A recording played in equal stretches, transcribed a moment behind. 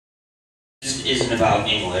this isn't about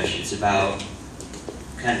English. It's about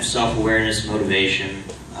kind of self-awareness, motivation,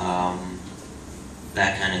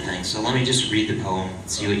 that kind of thing. So let me just read the poem,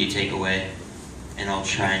 see what you take away, and I'll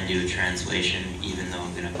try and do a translation, even though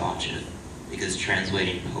I'm going to botch it, because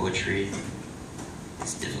translating poetry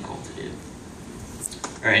is difficult to do.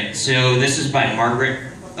 Alright, so this is by Margaret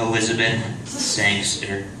Elizabeth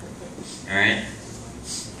Sangster. Alright?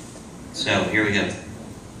 So, here we go.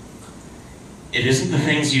 It isn't the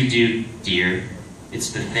things you do, dear,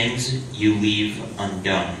 it's the things you leave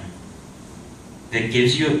undone that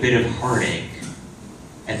gives you a bit of heartache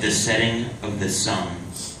at the setting of the sun.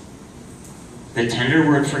 The tender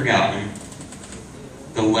word forgotten,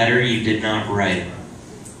 the letter you did not write,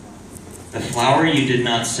 the flower you did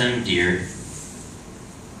not send, dear,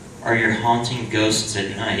 are your haunting ghosts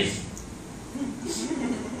at night.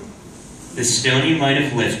 The stone you might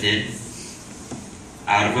have lifted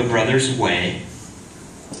out of a brother's way,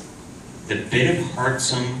 the bit of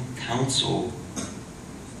heartsome counsel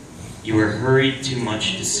you were hurried too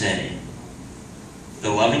much to say, the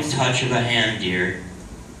loving touch of a hand, dear,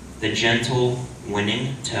 the gentle,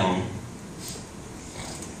 winning tone,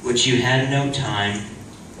 which you had no time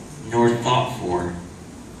nor thought for,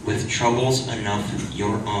 with troubles enough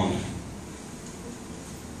your own.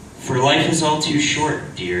 For life is all too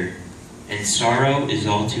short, dear, and sorrow is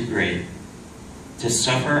all too great, to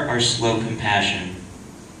suffer our slow compassion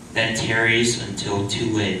that tarries until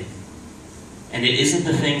too late. And it isn't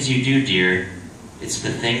the things you do, dear, it's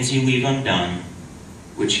the things you leave undone,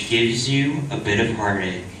 which gives you a bit of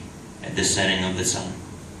heartache at the setting of the sun.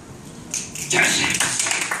 Yes!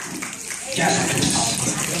 Yes!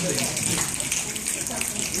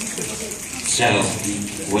 So,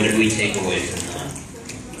 what did we take away from that?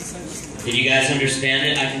 Did you guys understand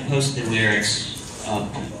it? I can post the lyrics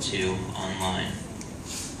up too online.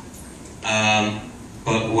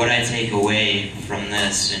 But what I take away from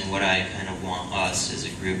this, and what I kind of want us as a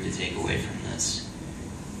group to take away from this,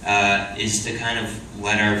 is to kind of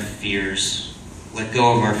let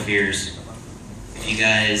go of our fears. If you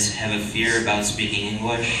guys have a fear about speaking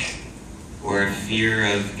English, or a fear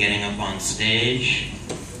of getting up on stage,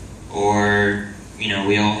 or, you know,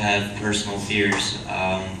 we all have personal fears.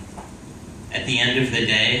 At the end of the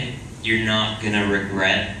day, you're not going to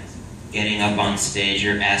regret getting up on stage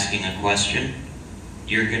or asking a question.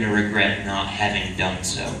 You're going to regret not having done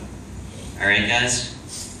so. Alright, guys?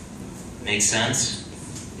 Make sense?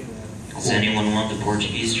 Does anyone want the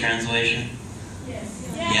Portuguese translation? Yes?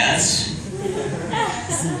 Yes?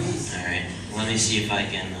 Alright, let me see if I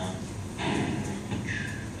can...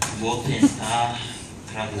 Vou tentar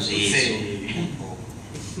traduzir isso.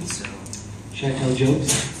 Should I tell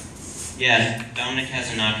jokes? Yeah, Dominic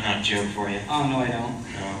has a knock-knock joke for you. Oh, no, I don't.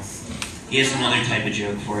 No. He has another type of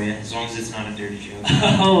joke for you, as long as it's not a dirty joke.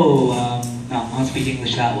 Oh, no, I don't speak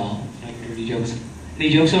English that well. Like dirty jokes. Any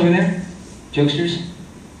jokes over there? Jokesters?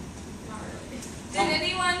 Did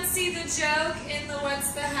anyone see the joke in the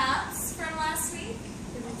What's the Haps from last week?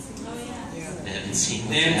 Oh, yeah. I haven't seen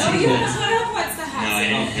Oh, you haven't put up What's the Haps? No, I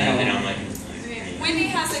don't have it on my... Wendy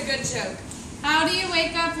has a good joke. How do you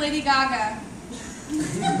wake up Lady Gaga?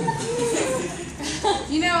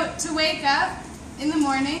 You know, to wake up in the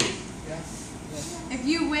morning, if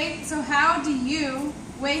you wake, so how do you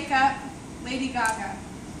wake up Lady Gaga?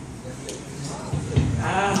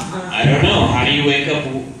 I don't know. How do you wake up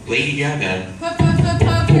Lady Gaga? Put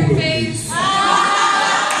her face.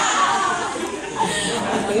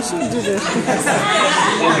 Okay,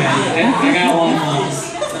 I got one.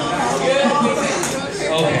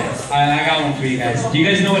 Okay, I got one for you guys. Do you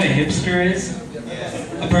guys know what a hipster is?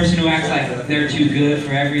 A person who acts like they're too good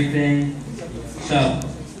for everything. So,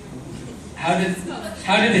 how did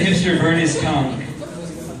the hipster burn his tongue?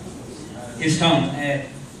 His tongue.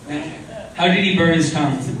 How did he burn his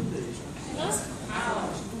tongue?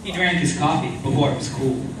 He drank his coffee before it was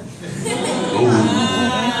cool.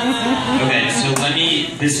 Okay, so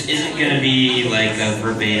this isn't going to be like a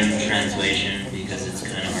verbatim translation because it's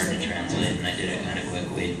kind of hard to translate and I did it kind of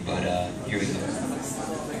quickly, but here we go.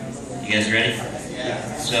 You guys ready?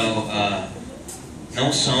 Yeah. So,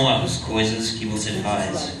 não são as coisas que você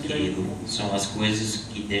faz, querido, são as coisas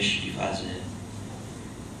que deixa de fazer.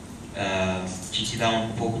 Que te dá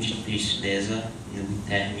pouco de tristeza no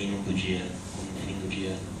término do dia, ou no fim do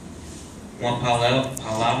dia. Uma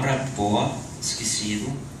palavra boa,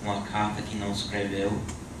 esquecido, uma carta que não escreveu,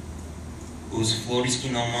 os flores que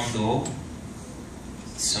não mandou,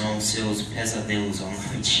 são seus pesadelos à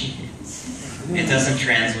noite. It doesn't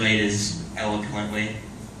translate as eloquently.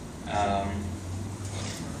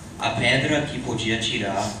 A pedra que podia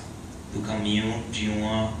tirar do caminho de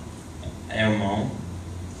um irmão,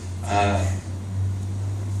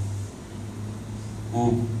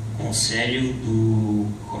 conselho do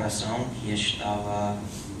coração que estava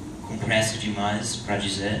com pressa demais para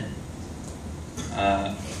dizer.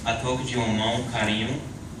 A toque de uma mão, carinho,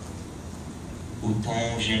 o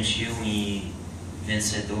tom gentil e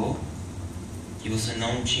vencedor que você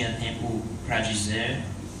não tinha tempo para dizer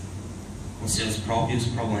com seus próprios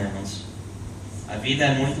problemas. A vida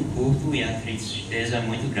é muito curta e a tristeza é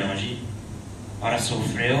muito grande para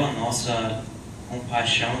sofrer a nossa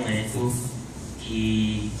compaixão lento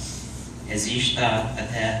que exista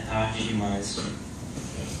até tarde demais.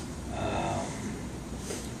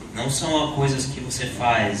 Não são as coisas que você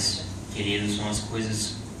faz, querido, são as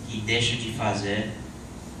coisas que deixa de fazer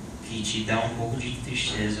que te dá um pouco de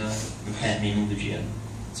tristeza no término do dia.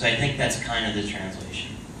 So I think that's kind of the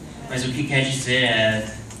translation. Mas o que quer dizer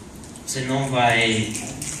é, você não vai...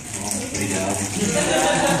 Oh, obrigado.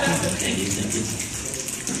 Thank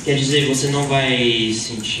you. Quer dizer, você não vai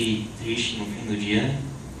sentir triste no fim do dia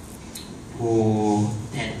por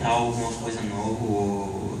tentar alguma coisa nova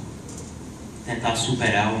ou tentar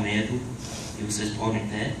superar o medo que vocês podem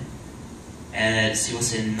ter. Se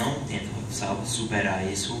você não tenta, sabe, superar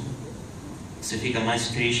isso, você fica mais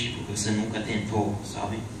triste porque você nunca tentou,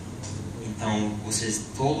 sabe? Então, vocês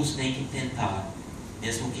todos têm que tentar,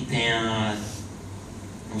 mesmo que tenha,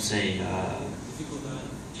 não sei,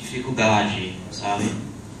 dificuldade, sabe?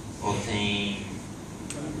 Ou tem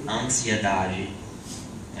ansiedade.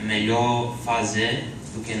 É melhor fazer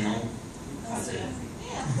do que não fazer.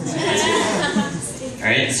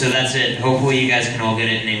 Alright, so that's it. Hopefully you guys can all get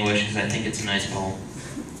it in English because I think it's a nice poem.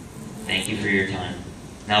 Thank you for your time.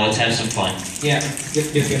 Now let's have some fun. Yeah,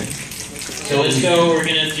 good. So let's go, we're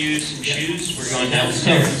going to do some shoes. We're going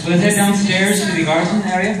downstairs. So let's head downstairs to the garden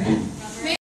area.